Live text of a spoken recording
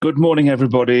Good morning,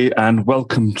 everybody, and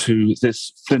welcome to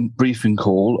this Flint briefing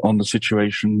call on the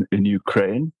situation in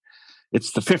Ukraine.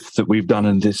 It's the fifth that we've done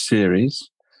in this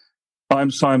series. I'm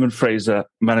Simon Fraser,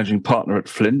 managing partner at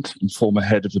Flint and former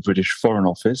head of the British Foreign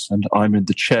Office, and I'm in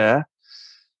the chair.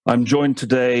 I'm joined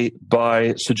today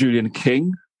by Sir Julian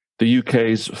King, the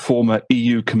UK's former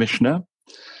EU commissioner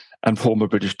and former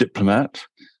British diplomat,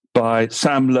 by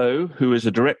Sam Lowe, who is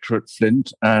a director at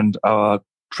Flint and our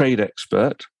trade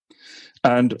expert,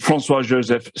 and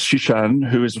François-Joseph Chichan,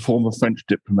 who is a former French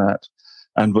diplomat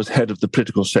and was head of the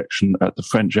political section at the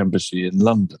French embassy in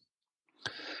London.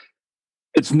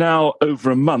 It's now over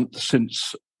a month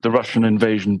since the Russian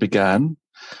invasion began.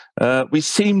 We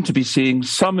seem to be seeing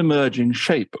some emerging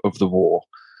shape of the war.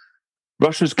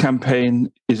 Russia's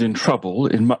campaign is in trouble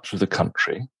in much of the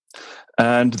country,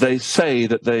 and they say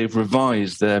that they've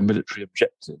revised their military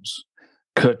objectives,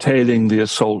 curtailing the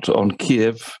assault on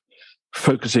Kiev,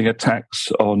 focusing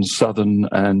attacks on southern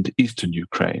and eastern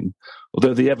Ukraine,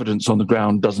 although the evidence on the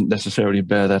ground doesn't necessarily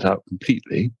bear that out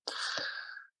completely.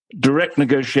 Direct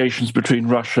negotiations between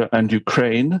Russia and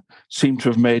Ukraine seem to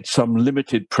have made some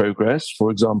limited progress, for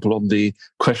example, on the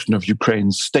question of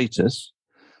Ukraine's status,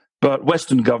 but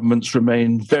Western governments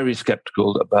remain very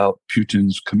skeptical about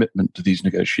Putin's commitment to these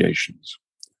negotiations.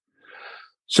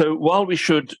 So while we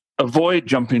should avoid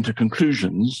jumping to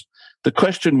conclusions, the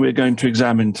question we're going to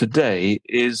examine today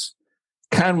is,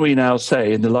 can we now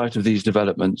say, in the light of these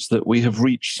developments, that we have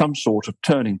reached some sort of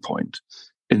turning point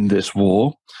in this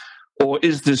war? Or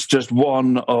is this just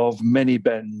one of many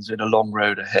bends in a long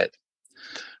road ahead?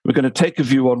 We're going to take a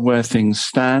view on where things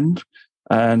stand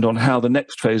and on how the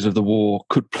next phase of the war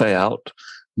could play out,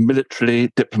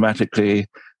 militarily, diplomatically,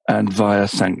 and via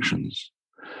sanctions.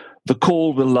 The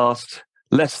call will last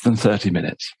less than 30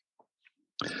 minutes.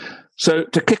 So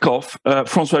to kick off,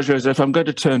 François-Joseph, I'm going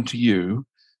to turn to you.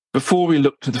 Before we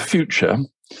look to the future,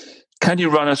 can you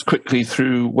run us quickly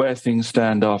through where things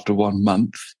stand after 1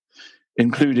 month,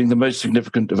 including the most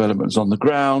significant developments on the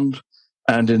ground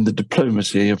and in the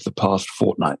diplomacy of the past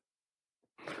fortnight?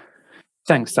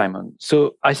 Thanks, Simon.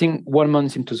 So I think 1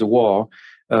 month into the war,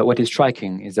 what is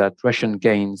striking is that Russian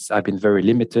gains have been very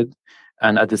limited,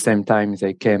 and at the same time,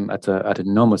 they came at an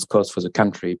enormous cost for the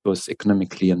country, both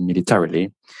economically and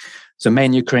militarily. The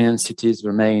main Ukrainian cities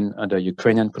remain under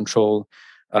Ukrainian control.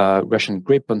 Russian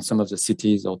grip on some of the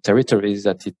cities or territories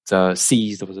that it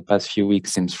seized over the past few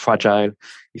weeks seems fragile.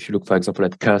 If you look, for example,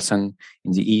 at Kherson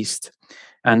in the east.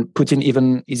 And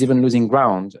Putin is even losing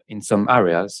ground in some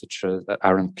areas, such as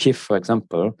around Kiev, for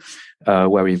example,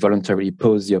 where he voluntarily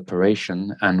paused the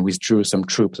operation and withdrew some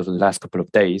troops over the last couple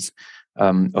of days,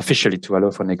 officially to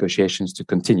allow for negotiations to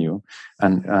continue.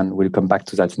 And we'll come back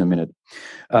to that in a minute.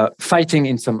 Fighting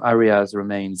in some areas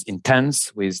remains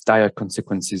intense with dire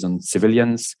consequences on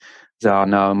civilians. There are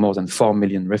now more than 4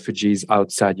 million refugees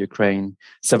outside Ukraine,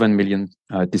 7 million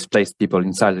displaced people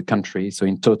inside the country. So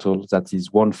in total, that is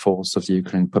 1/4 of the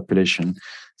Ukrainian population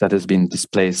that has been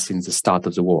displaced since the start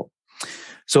of the war.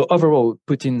 So overall,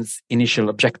 Putin's initial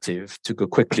objective to go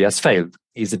quickly has failed.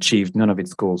 He's achieved none of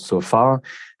its goals so far,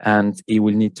 and he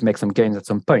will need to make some gains at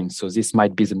some point. So this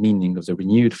might be the meaning of the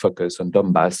renewed focus on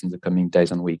Donbass in the coming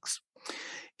days and weeks.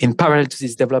 In parallel to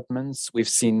these developments, we've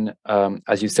seen,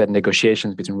 as you said,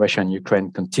 negotiations between Russia and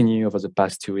Ukraine continue over the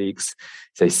past 2 weeks.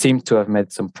 They seem to have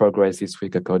made some progress this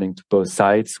week, according to both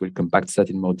sides. We'll come back to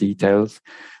that in more details.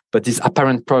 But this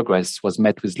apparent progress was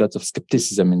met with lots of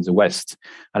skepticism in the West.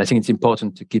 And I think it's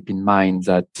important to keep in mind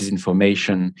that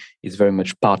disinformation is very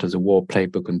much part of the war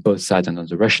playbook on both sides and on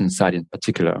the Russian side in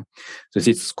particular. So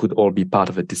this could all be part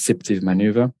of a deceptive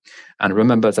maneuver. And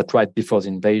remember that right before the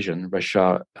invasion,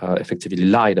 Russia effectively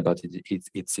lied about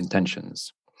its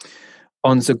intentions.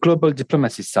 On the global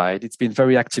diplomacy side, it's been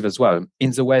very active as well.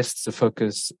 In the West, the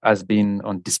focus has been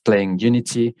on displaying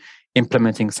unity,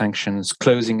 implementing sanctions,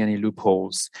 closing any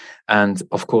loopholes, and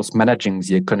of course, managing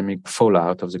the economic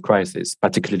fallout of the crisis,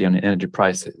 particularly on energy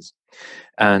prices.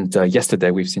 And yesterday,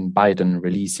 we've seen Biden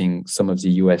releasing some of the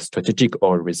US strategic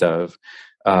oil reserve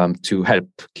to help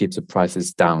keep the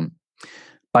prices down.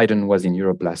 Biden was in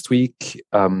Europe last week.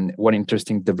 One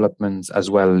interesting development as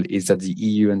well is that the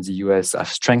EU and the US have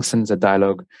strengthened the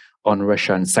dialogue on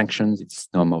Russia and sanctions. It's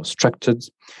now more structured.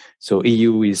 So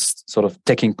EU is sort of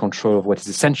taking control of what is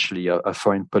essentially a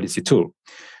foreign policy tool.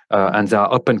 And there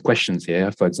are open questions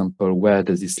here. For example, where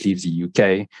does this leave the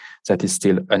UK? That is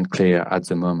still unclear at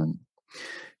the moment.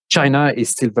 China is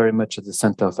still very much at the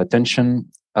center of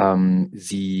attention.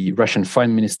 The Russian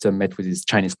foreign minister met with his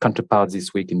Chinese counterpart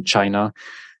this week in China.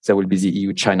 There will be the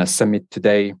EU-China summit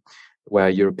today. where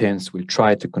Europeans will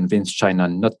try to convince China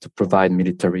not to provide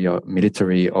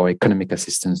military or economic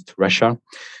assistance to Russia.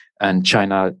 And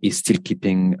China is still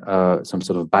keeping some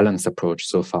sort of balanced approach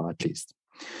so far, at least.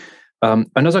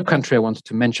 Another country I wanted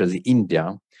to mention is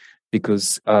India,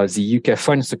 because the UK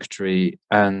Foreign Secretary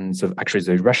and actually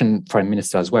the Russian Foreign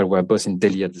Minister as well were both in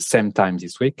Delhi at the same time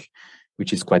this week,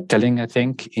 which is quite telling, I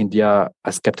think. India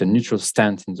has kept a neutral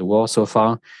stance in the war so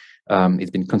far.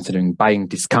 It's been considering buying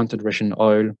discounted Russian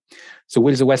oil. So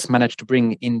will the West manage to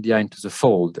bring India into the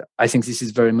fold? I think this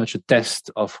is very much a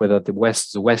test of whether the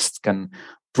West can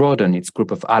broaden its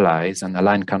group of allies and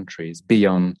aligned countries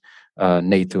beyond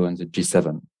NATO and the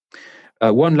G7.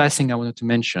 One last thing I wanted to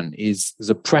mention is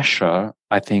the pressure,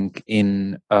 I think,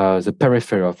 in the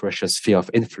periphery of Russia's sphere of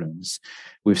influence.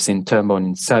 We've seen turmoil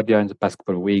in Serbia in the past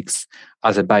couple of weeks.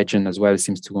 Azerbaijan as well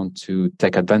seems to want to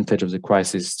take advantage of the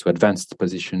crisis to advance its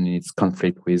position in its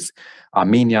conflict with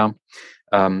Armenia.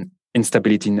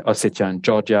 Instability in Ossetia and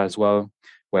Georgia as well,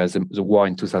 where the war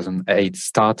in 2008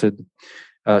 started.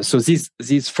 So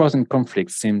these frozen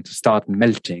conflicts seem to start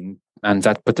melting, and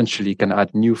that potentially can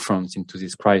add new fronts into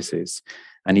this crisis.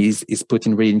 And he's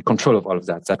Putin really in control of all of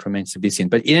that? That remains to be seen.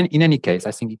 But in any case,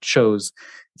 I think it shows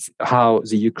how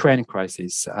the Ukraine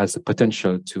crisis has the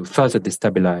potential to further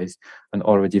destabilize an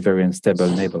already very unstable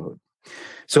neighborhood.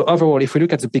 So overall, if we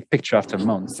look at the big picture after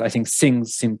months, I think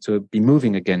things seem to be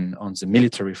moving again on the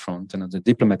military front and on the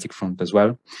diplomatic front as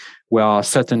well. We are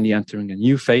certainly entering a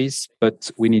new phase, but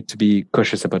we need to be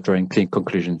cautious about drawing clear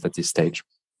conclusions at this stage.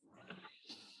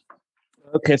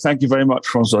 Okay, thank you very much,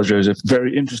 Francois-Joseph.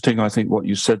 Very interesting, I think, what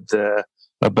you said there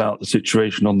about the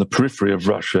situation on the periphery of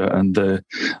Russia and the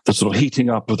sort of heating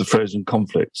up of the frozen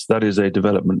conflicts. That is a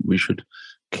development we should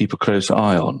keep a close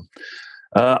eye on.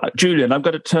 Julian, I'm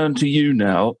going to turn to you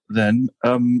now then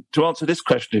to answer this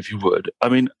question, if you would. I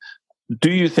mean,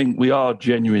 do you think we are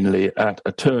genuinely at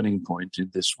a turning point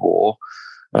in this war,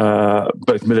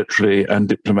 both militarily and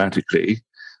diplomatically?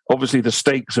 Obviously, the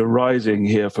stakes are rising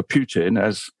here for Putin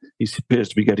as he appears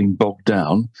to be getting bogged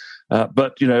down.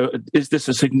 But, you know, is this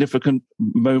a significant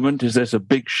moment? Is this a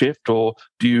big shift, or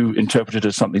do you interpret it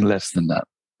as something less than that?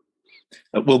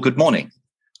 Well, good morning.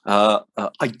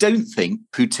 I don't think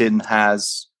Putin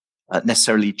has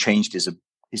necessarily changed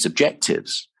his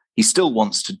objectives. He still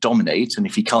wants to dominate, and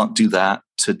if he can't do that,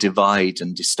 to divide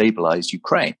and destabilize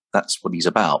Ukraine. That's what he's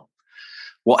about.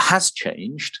 What has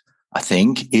changed, I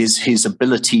think, is his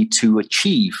ability to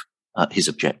achieve his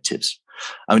objectives.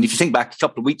 I mean, if you think back a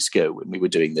couple of weeks ago when we were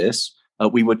doing this,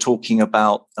 we were talking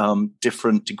about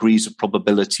different degrees of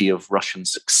probability of Russian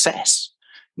success.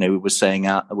 You know, we were saying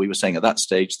at that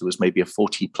stage there was maybe a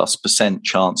 40+%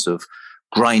 chance of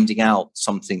grinding out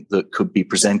something that could be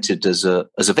presented as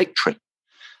a victory.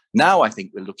 Now I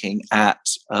think we're looking at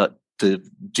the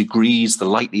degrees, the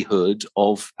likelihood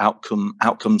of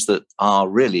outcomes that are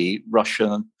really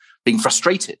Russia being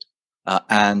frustrated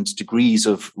and degrees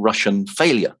of Russian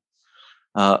failure.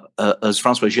 As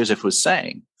Francois-Joseph was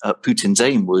saying, Putin's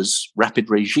aim was rapid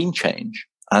regime change,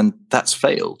 and that's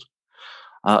failed.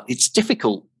 It's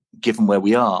difficult, given where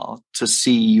we are, to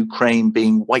see Ukraine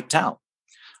being wiped out.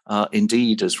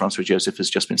 Indeed, as Francois-Joseph has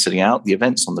just been setting out, the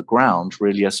events on the ground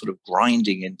really are sort of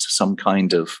grinding into some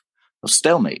kind of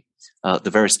stalemate. The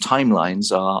various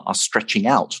timelines are stretching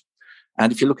out.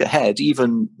 And if you look ahead,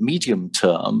 even medium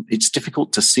term, it's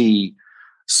difficult to see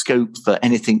scope for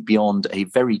anything beyond a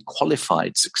very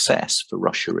qualified success for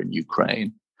Russia and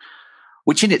Ukraine,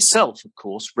 which in itself, of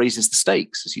course, raises the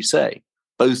stakes, as you say,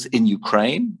 both in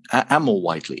Ukraine and more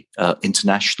widely,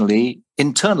 internationally,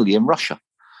 internally in Russia.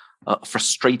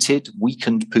 Frustrated,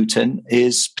 weakened Putin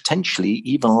is potentially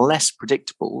even less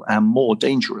predictable and more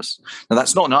dangerous. Now,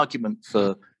 that's not an argument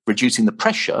for reducing the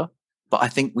pressure, but I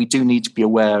think we do need to be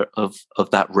aware of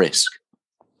that risk.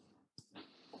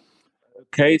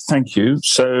 Okay, thank you.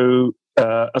 So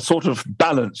a sort of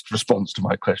balanced response to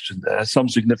my question there. Some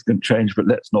significant change, but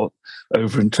let's not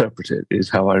overinterpret it, is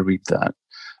how I read that.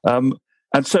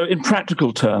 And so in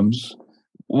practical terms,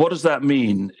 what does that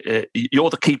mean? You're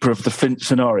the keeper of the Flint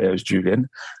scenarios, Julian.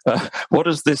 What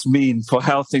does this mean for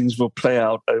how things will play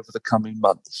out over the coming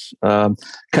months?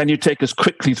 Can you take us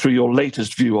quickly through your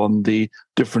latest view on the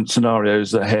different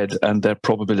scenarios ahead and their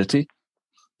probability?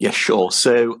 Yeah, sure.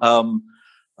 So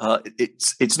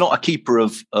it's not a keeper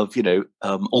of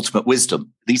ultimate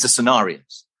wisdom. These are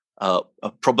scenarios,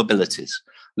 probabilities.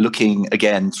 Looking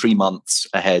again 3 months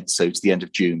ahead, so to the end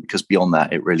of June, because beyond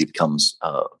that it really becomes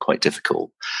quite difficult.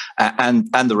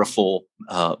 And there are 4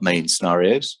 main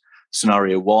scenarios.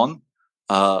 Scenario 1,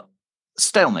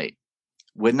 stalemate.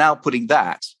 We're now putting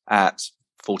that at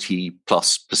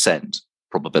 40+%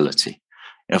 probability.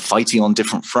 fighting on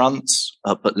different fronts,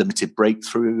 but limited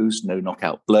breakthroughs, no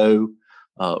knockout blow.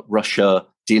 Russia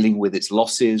dealing with its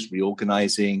losses,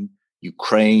 reorganizing.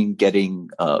 Ukraine getting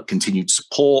continued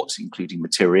support, including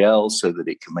materiel, so that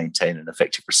it can maintain an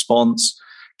effective response.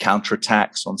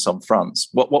 Counterattacks on some fronts.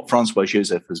 What Francois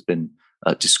Joseph has been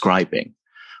describing.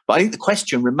 But I think the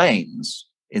question remains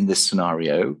in this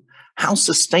scenario: how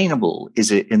sustainable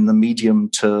is it in the medium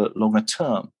to longer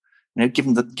term?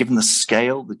 Given the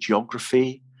scale, the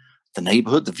geography, the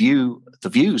neighborhood, the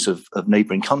views of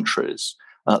neighboring countries,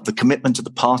 the commitment of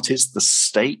the parties, the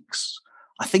stakes.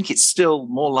 I think it's still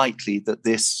more likely that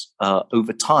this,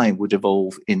 over time, would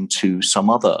evolve into some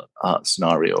other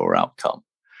scenario or outcome.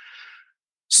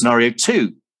 Scenario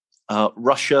 2,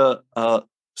 Russia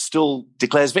still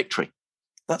declares victory.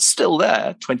 That's still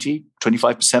there, 20,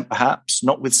 25% perhaps,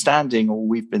 notwithstanding all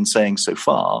we've been saying so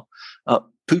far.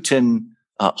 Putin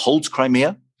holds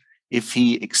Crimea. If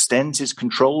he extends his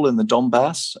control in the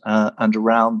Donbass and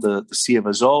around the Sea of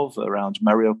Azov, around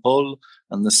Mariupol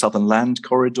and the southern land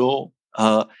corridor,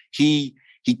 he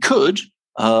could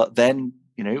then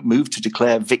move to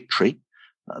declare victory,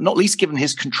 not least given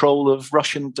his control of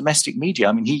Russian domestic media.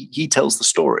 I mean, he tells the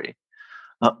story.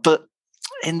 But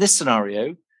in this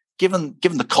scenario, given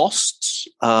the costs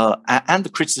and the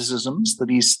criticisms that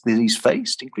he's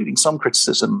faced, including some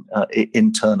criticism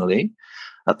internally,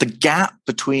 the gap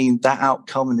between that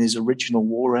outcome and his original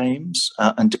war aims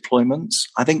and deployments,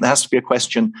 I think there has to be a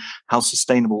question how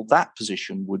sustainable that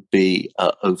position would be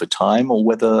over time, or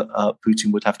whether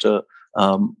Putin would have to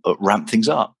ramp things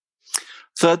up.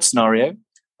 Third scenario,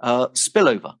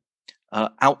 spillover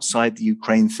outside the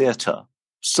Ukraine theater,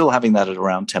 still having that at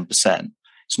around 10%.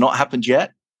 It's not happened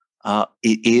yet.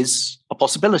 It is a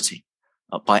possibility.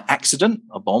 By accident,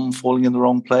 a bomb falling in the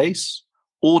wrong place,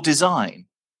 or design.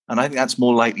 And I think that's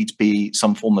more likely to be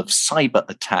some form of cyber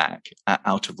attack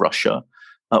out of Russia,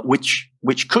 which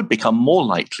could become more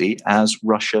likely as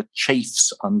Russia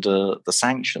chafes under the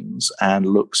sanctions and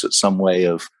looks at some way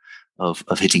of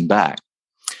hitting back.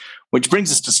 Which brings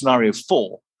us to scenario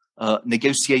 4,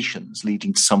 negotiations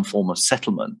leading to some form of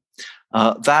settlement.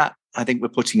 That, I think we're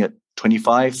putting at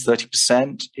 25,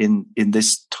 30% in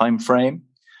this time frame.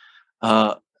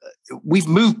 We've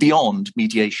moved beyond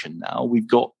mediation now. We've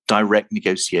got direct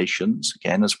negotiations,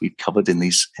 again, as we've covered in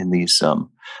these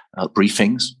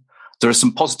briefings. There are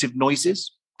some positive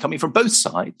noises coming from both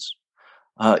sides.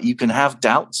 You can have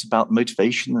doubts about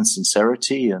motivation and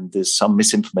sincerity, and there's some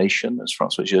misinformation, as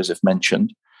Francois Joseph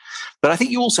mentioned. But I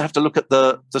think you also have to look at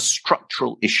the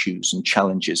structural issues and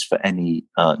challenges for any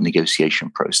negotiation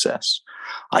process.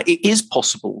 It is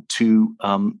possible to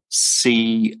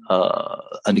see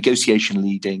a negotiation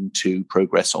leading to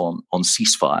progress on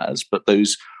ceasefires, but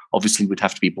those obviously would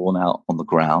have to be borne out on the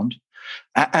ground.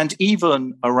 And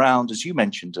even around, as you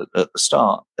mentioned at the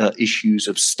start, issues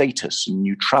of status and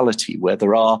neutrality, where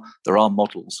there are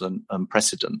models and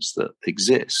precedents that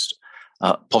exist.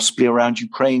 Possibly around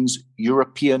Ukraine's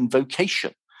European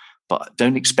vocation, but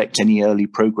don't expect any early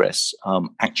progress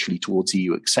actually towards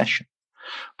EU accession.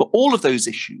 But all of those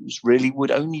issues really would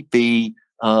only be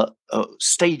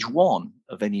stage 1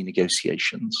 of any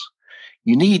negotiations.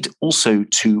 You need also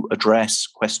to address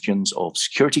questions of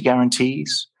security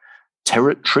guarantees,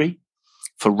 territory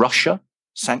for Russia,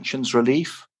 sanctions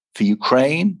relief for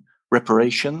Ukraine,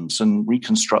 reparations and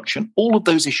reconstruction. All of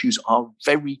those issues are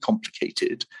very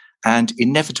complicated, and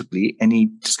inevitably any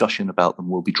discussion about them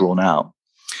will be drawn out,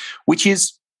 which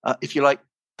is, if you like,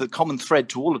 the common thread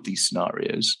to all of these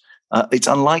scenarios. It's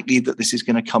unlikely that this is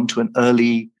going to come to an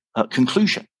early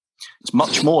conclusion. It's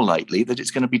much more likely that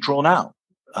it's going to be drawn out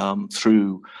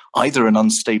through either an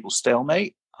unstable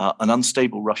stalemate, an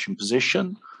unstable Russian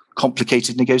position,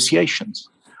 complicated negotiations,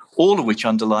 all of which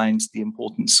underlines the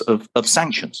importance of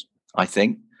sanctions, I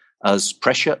think, as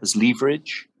pressure, as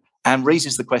leverage, and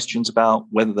raises the questions about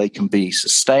whether they can be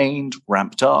sustained,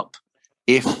 ramped up,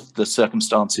 if the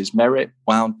circumstances merit,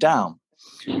 wound down.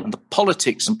 And the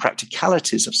politics and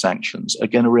practicalities of sanctions are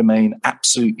going to remain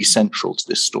absolutely central to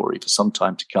this story for some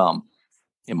time to come,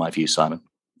 in my view, Simon.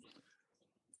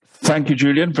 Thank you,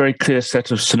 Julian. Very clear set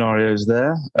of scenarios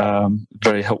there.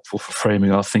 Very helpful for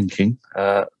framing our thinking.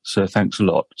 So thanks a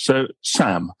lot. So,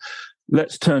 Sam,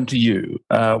 let's turn to you.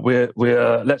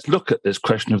 Let's look at this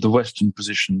question of the Western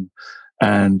position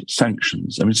and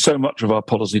sanctions. I mean, so much of our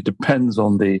policy depends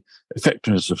on the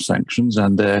effectiveness of sanctions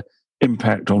and their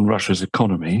impact on Russia's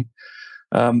economy.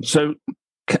 So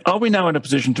are we now in a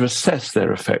position to assess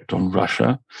their effect on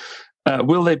Russia?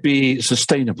 Will they be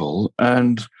sustainable?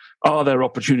 And are there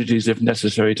opportunities, if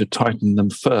necessary, to tighten them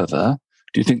further?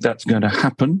 Do you think that's going to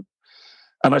happen?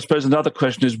 And I suppose another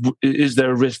question is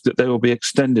there a risk that they will be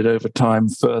extended over time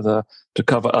further to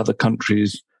cover other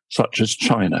countries such as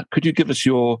China? Could you give us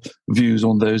your views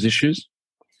on those issues?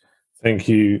 Thank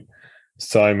you,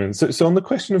 Simon. So on the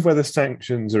question of whether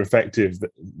sanctions are effective,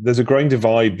 there's a growing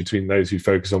divide between those who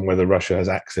focus on whether Russia has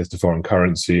access to foreign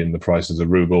currency and the price of the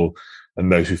ruble,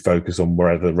 and those who focus on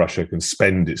whether Russia can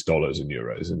spend its dollars and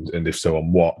euros, and if so,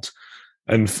 on what.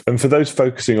 And for those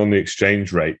focusing on the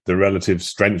exchange rate, the relative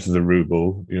strength of the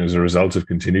ruble, as a result of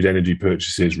continued energy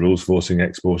purchases, rules forcing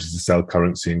exporters to sell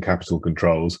currency and capital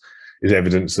controls, is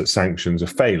evidence that sanctions are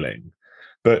failing.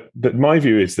 But my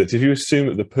view is that if you assume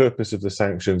that the purpose of the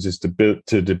sanctions is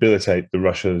to debilitate the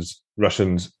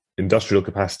Russians' industrial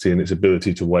capacity and its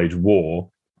ability to wage war,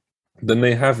 then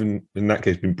they have, in that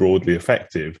case, been broadly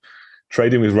effective.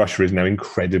 Trading with Russia is now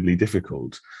incredibly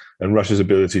difficult, and Russia's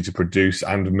ability to produce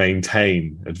and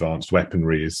maintain advanced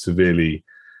weaponry is severely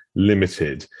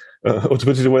limited. Or to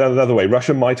put it another way,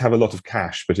 Russia might have a lot of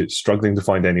cash, but it's struggling to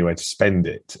find anywhere to spend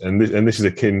it. And this is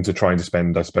akin to trying to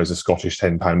spend, I suppose, a Scottish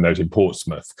 £10 note in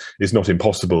Portsmouth. It's not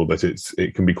impossible, but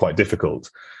it can be quite difficult.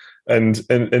 And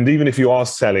even if you are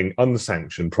selling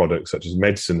unsanctioned products such as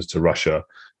medicines to Russia,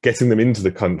 getting them into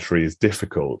the country is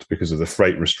difficult because of the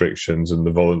freight restrictions and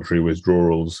the voluntary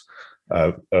withdrawals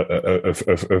of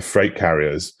freight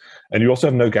carriers. And you also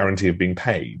have no guarantee of being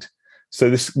paid. So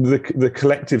the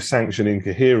collective sanction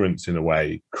incoherence, in a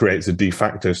way, creates a de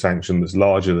facto sanction that's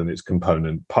larger than its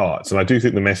component parts. And I do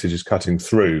think the message is cutting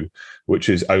through, which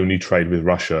is only trade with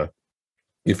Russia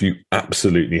if you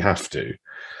absolutely have to.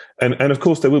 And of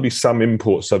course, there will be some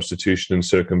import substitution and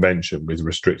circumvention with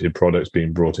restricted products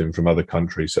being brought in from other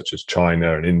countries such as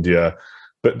China and India.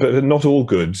 But not all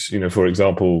goods, for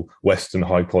example, Western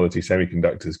high-quality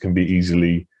semiconductors can be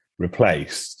easily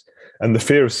replaced. And the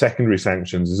fear of secondary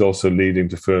sanctions is also leading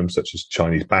to firms such as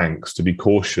Chinese banks to be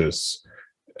cautious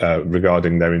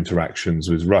regarding their interactions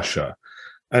with Russia.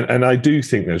 And I do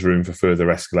think there's room for further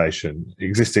escalation.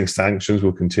 Existing sanctions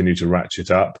will continue to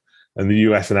ratchet up, and the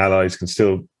US and allies can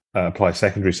still apply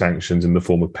secondary sanctions in the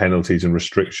form of penalties and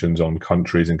restrictions on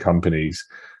countries and companies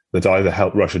that either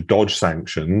help Russia dodge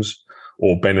sanctions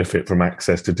or benefit from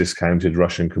access to discounted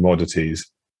Russian commodities.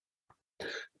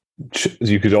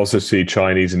 You could also see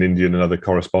Chinese and Indian and other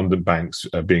correspondent banks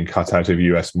being cut out of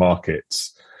US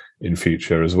markets in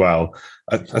future as well.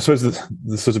 I suppose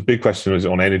the sort of big question is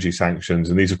on energy sanctions,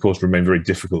 and these, of course, remain very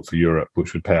difficult for Europe,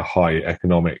 which would pay a high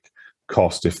economic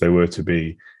cost if they were to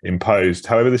be imposed.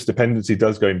 However, this dependency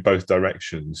does go in both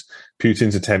directions.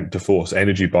 Putin's attempt to force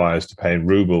energy buyers to pay in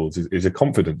rubles is a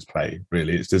confidence play,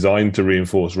 really. It's designed to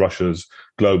reinforce Russia's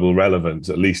global relevance,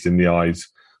 at least in the eyes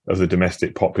of the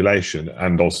domestic population,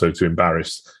 and also to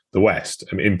embarrass the West.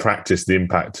 I mean, in practice, the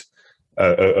impact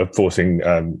of forcing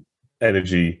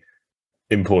energy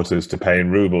importers to pay in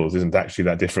rubles isn't actually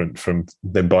that different from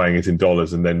them buying it in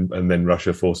dollars and then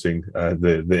Russia forcing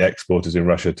the exporters in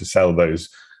Russia to sell those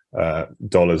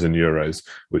dollars and euros,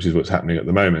 which is what's happening at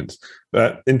the moment.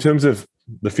 But in terms of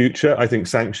the future, I think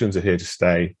sanctions are here to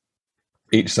stay.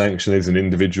 Each sanction is an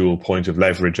individual point of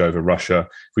leverage over Russia.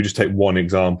 If we just take one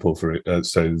example,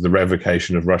 so the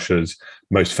revocation of Russia's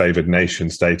most favored nation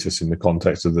status in the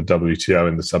context of the WTO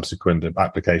and the subsequent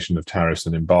application of tariffs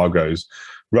and embargoes,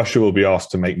 Russia will be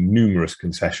asked to make numerous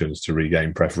concessions to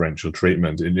regain preferential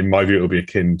treatment. In my view, it will be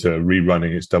akin to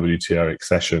rerunning its WTO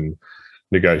accession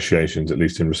negotiations, at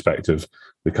least in respect of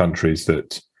the countries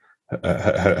that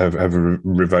have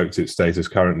revoked its status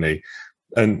currently.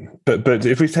 But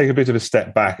if we take a bit of a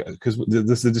step back, because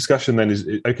the discussion then is,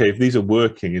 okay, if these are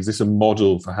working, is this a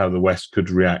model for how the West could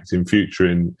react in future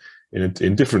in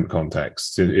different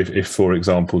contexts? If, for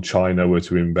example, China were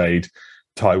to invade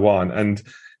Taiwan, and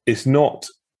it's not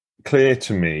clear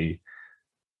to me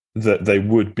that they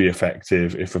would be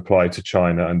effective if applied to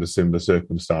China under similar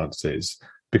circumstances.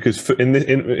 Because in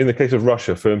the case of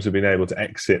Russia, firms have been able to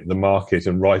exit the market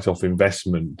and write off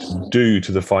investment due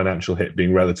to the financial hit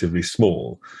being relatively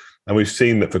small. And we've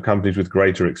seen that for companies with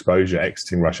greater exposure,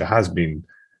 exiting Russia has been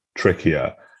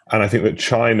trickier. And I think that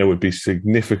China would be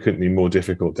significantly more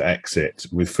difficult to exit,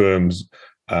 with firms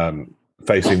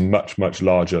facing much, much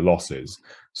larger losses.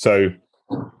 So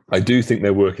I do think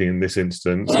they're working in this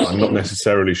instance. I'm not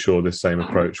necessarily sure this same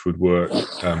approach would work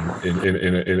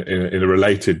in a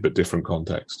related but different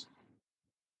context.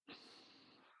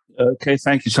 Okay,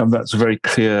 thank you, Sam. That's a very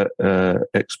clear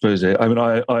expose. I mean,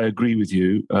 I agree with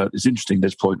you. It's interesting,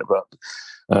 this point about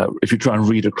if you try and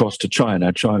read across to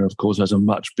China, China, of course, has a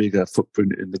much bigger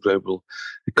footprint in the global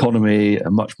economy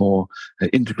and much more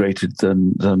integrated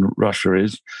than Russia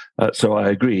is. So I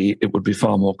agree, it would be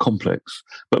far more complex.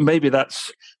 But maybe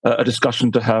that's a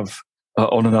discussion to have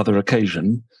on another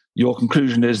occasion. Your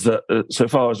conclusion is that so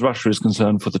far as Russia is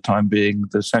concerned, for the time being,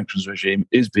 the sanctions regime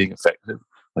is being effective.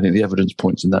 I think the evidence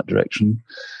points in that direction.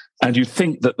 And you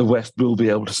think that the West will be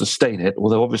able to sustain it,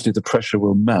 although obviously the pressure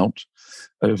will mount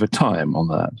over time on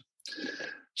that.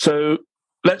 So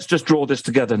let's just draw this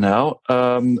together now.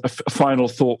 A final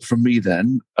thought from me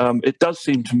then. It does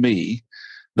seem to me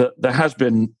that there has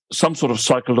been some sort of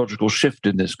psychological shift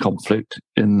in this conflict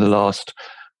in the last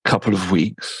couple of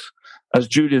weeks. As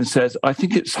Julian says, I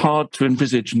think it's hard to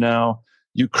envisage now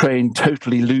Ukraine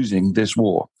totally losing this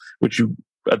war, which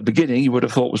at the beginning you would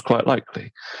have thought was quite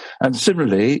likely. And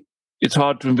similarly, it's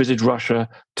hard to envisage Russia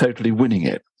totally winning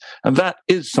it. And that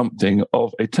is something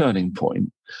of a turning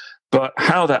point. But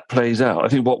how that plays out, I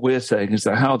think what we're saying is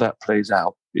that how that plays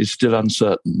out is still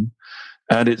uncertain.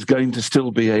 And it's going to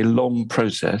still be a long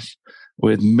process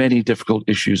with many difficult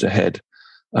issues ahead,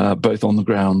 both on the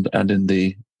ground and in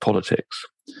the politics.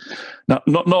 Now,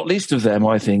 not least of them,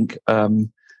 I think,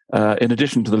 in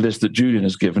addition to the list that Julian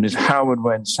has given, is how and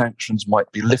when sanctions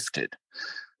might be lifted.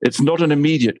 It's not an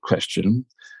immediate question,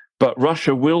 but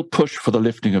Russia will push for the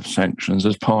lifting of sanctions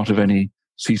as part of any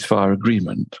ceasefire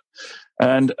agreement.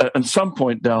 And at some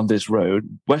point down this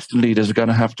road, Western leaders are going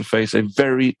to have to face a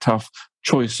very tough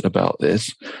choice about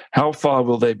this. How far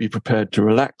will they be prepared to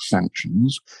relax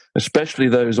sanctions, especially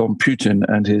those on Putin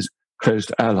and his close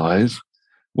allies,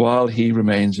 while he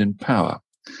remains in power?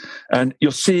 And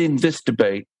you're seeing this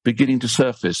debate beginning to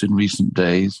surface in recent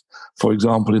days, for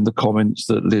example, in the comments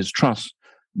that Liz Truss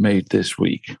made this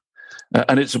week.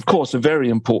 And it's, of course, a very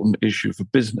important issue for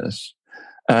business.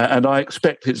 And I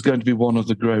expect it's going to be one of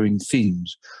the growing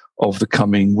themes of the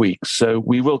coming weeks. So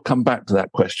we will come back to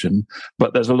that question,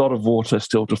 but there's a lot of water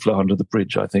still to flow under the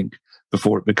bridge, I think,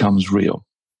 before it becomes real.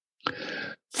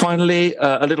 Finally,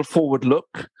 a little forward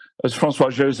look. As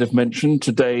Francois-Joseph mentioned,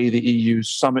 today the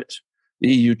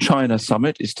EU-China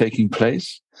summit is taking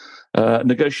place.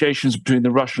 Negotiations between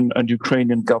the Russian and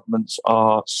Ukrainian governments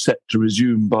are set to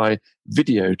resume by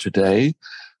video today.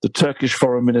 The Turkish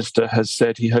foreign minister has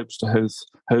said he hopes to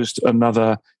host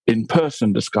another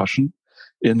in-person discussion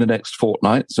in the next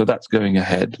fortnight, so that's going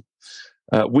ahead.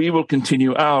 We will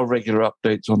continue our regular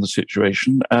updates on the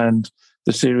situation and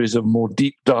the series of more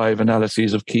deep dive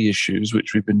analyses of key issues,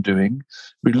 which we've been doing.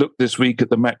 We looked this week at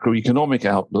the macroeconomic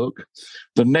outlook.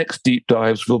 The next deep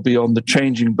dives will be on the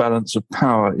changing balance of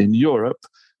power in Europe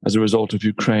as a result of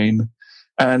Ukraine,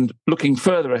 and looking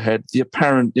further ahead, the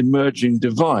apparent emerging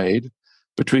divide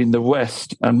between the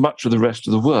West and much of the rest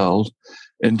of the world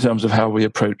in terms of how we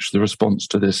approach the response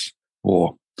to this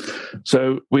war.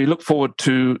 So we look forward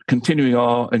to continuing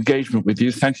our engagement with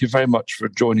you. Thank you very much for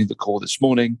joining the call this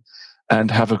morning, and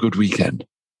have a good weekend.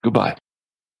 Goodbye.